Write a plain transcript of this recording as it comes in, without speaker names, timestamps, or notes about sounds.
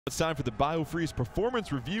It's time for the Biofreeze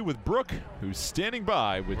Performance Review with Brooke, who's standing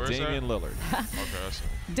by with Damian Lillard.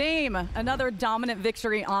 Okay, Dame, another dominant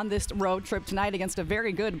victory on this road trip tonight against a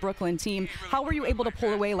very good Brooklyn team. How were you able to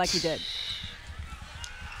pull away like you did?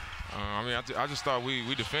 I just thought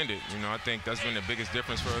we defended. I think that's been the biggest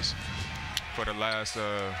difference for us for the last,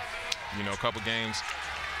 couple games.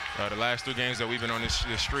 The last 3 games that we've been on this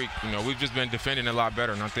streak, we've just been defending a lot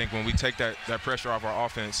better. And I think when we take that pressure off our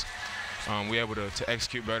offense, we're able to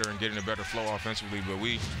execute better and get in a better flow offensively. But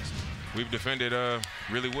we've defended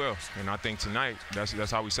really well, and I think tonight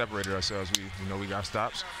that's how we separated ourselves. We got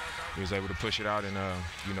stops. We was able to push it out and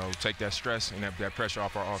take that stress and that pressure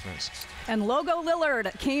off our offense. And Logo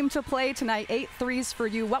Lillard came to play tonight, 8 threes for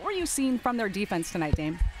you. What were you seeing from their defense tonight,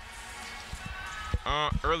 Dame?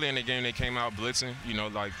 Early in the game, they came out blitzing.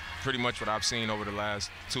 Like pretty much what I've seen over the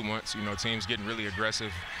last 2 months. Teams getting really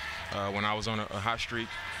aggressive when I was on a hot streak.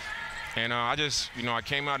 And I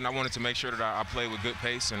came out and I wanted to make sure that I played with good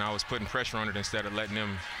pace and I was putting pressure on it instead of letting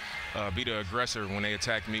them be the aggressor when they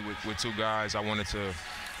attacked me with 2 guys. I wanted to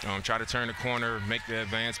try to turn the corner, make the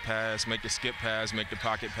advance pass, make the skip pass, make the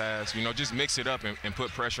pocket pass, just mix it up and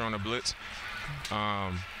put pressure on the blitz.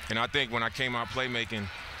 And I think when I came out playmaking,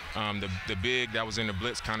 the big that was in the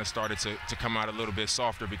blitz kind of started to come out a little bit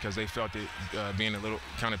softer because they felt it being a little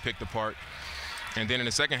kind of picked apart. And then in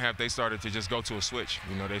the second half, they started to just go to a switch.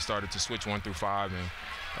 They started to switch 1 through 5.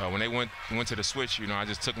 And when they went to the switch, I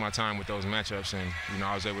just took my time with those matchups. And,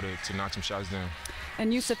 I was able to knock some shots down.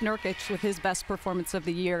 And Jusuf Nurkic with his best performance of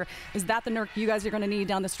the year. Is that the Nurk you guys are going to need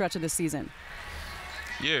down the stretch of the season?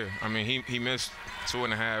 Yeah. He missed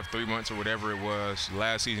 2.5, 3 months or whatever it was.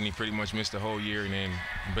 Last season, he pretty much missed the whole year and then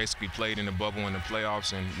basically played in the bubble in the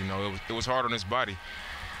playoffs. And, it was hard on his body.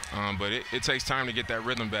 But it takes time to get that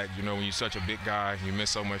rhythm back. When you're such a big guy, you miss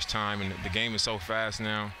so much time, and the game is so fast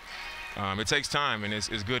now. It takes time, and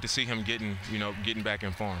it's good to see him getting back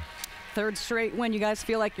in form. 3rd straight win. You guys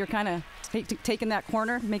feel like you're kind of taking that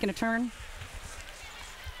corner, making a turn?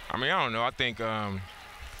 I don't know. I think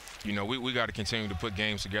we got to continue to put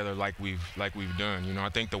games together like we've done. I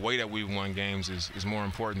think the way that we've won games is more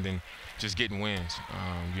important than just getting wins.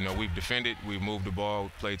 We've defended, we've moved the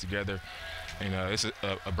ball, played together. And it's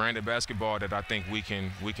a brand of basketball that I think we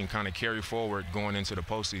can kind of carry forward going into the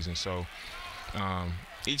postseason. So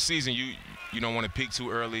each season you don't want to peak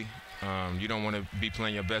too early. You don't want to be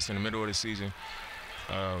playing your best in the middle of the season.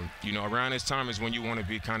 Around this time is when you want to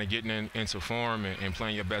be kind of getting into form and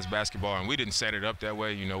playing your best basketball. And we didn't set it up that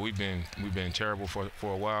way. We've been terrible for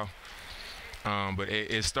a while. But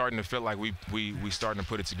it's starting to feel like we starting to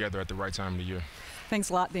put it together at the right time of the year.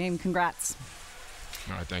 Thanks a lot, Dame. Congrats.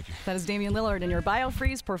 All right, thank you. That is Damian Lillard in your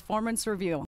Biofreeze Performance Review.